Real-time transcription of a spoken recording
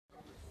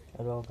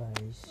Hello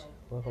guys,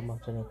 welcome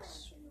back to the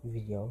next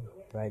video,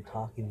 right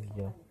talking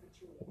video.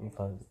 If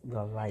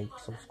you like,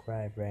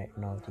 subscribe right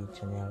now to the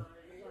channel.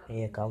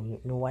 Yeah, come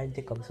no one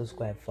take up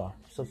subscribe for.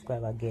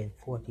 Subscribe again,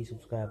 40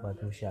 subscribers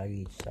we shall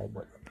reach that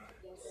button.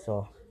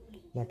 So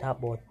I talk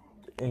about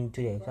in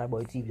today, talk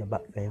about TV the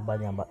background,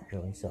 body and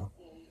background. So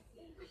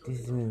this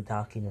is me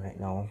talking right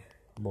now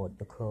about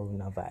the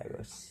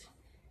coronavirus,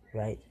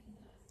 right?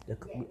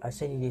 I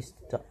send this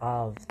to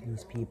all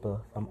these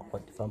people from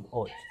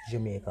out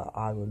Jamaica,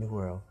 all around the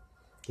world.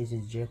 This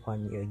is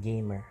Japan, your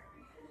gamer,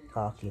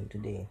 talking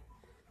today.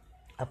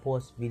 I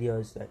post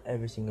videos like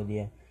every single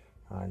day,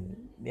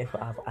 and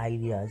therefore I have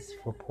ideas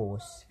for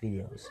post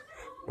videos.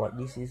 But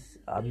this is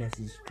a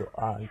message to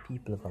all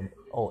people from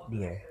out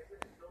there.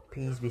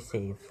 Please be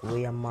safe.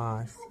 Wear a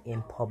mask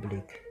in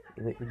public.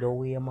 If you don't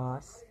wear a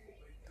mask,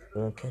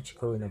 you'll catch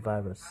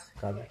coronavirus.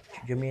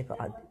 Jamaica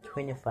had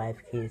 25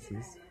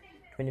 cases,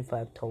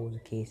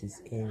 25,000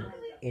 cases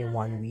in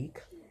 1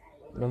 week.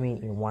 I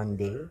mean in one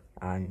day,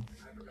 and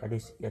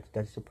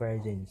that's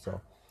surprising. So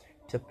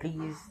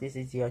please, this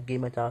is your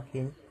gamer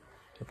talking.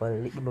 If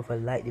I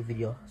like the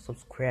video,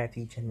 subscribe to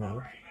the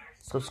channel.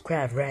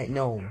 Subscribe right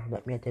now.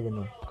 Let me tell you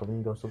now. Come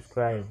and go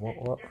subscribe.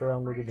 What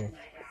I'm going to do?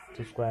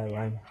 Subscribe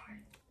and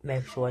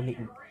make sure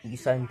you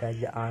sanitize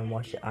your hand,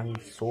 wash your hand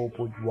with soap,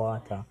 with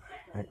water,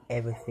 and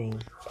everything.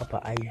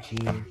 Proper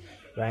hygiene.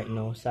 Right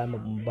now, sign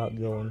up my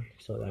background.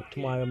 So like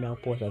tomorrow, I'll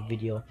post a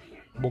video.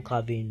 Book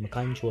having my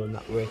control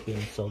not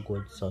working so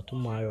good. So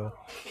tomorrow,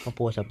 I'll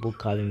post a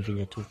book having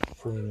video to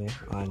for you.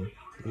 And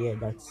yeah,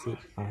 that's it.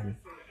 And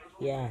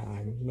yeah,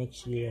 and make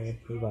sure you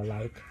leave a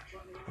like.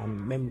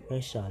 And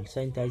make sure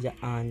sanitize your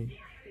hand.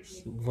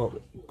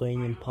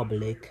 Going in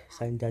public,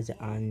 sanitize your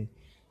hand.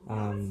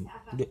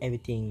 Do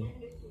everything.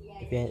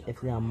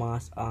 If you're a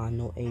mask on,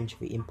 no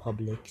entry in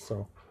public.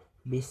 So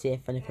be safe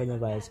from the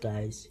coronavirus,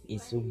 guys.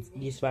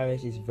 This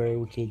virus is very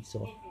wicked.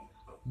 So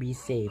be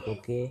safe,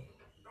 okay?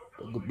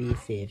 Be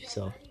safe.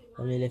 So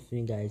I'm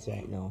leaving guys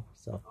right now.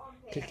 So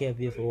click your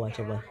video for watch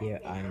over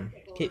here and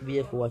click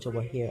video for watch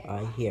over here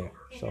and here.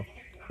 So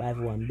bye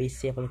everyone. Be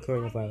safe from the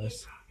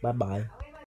coronavirus. Bye bye.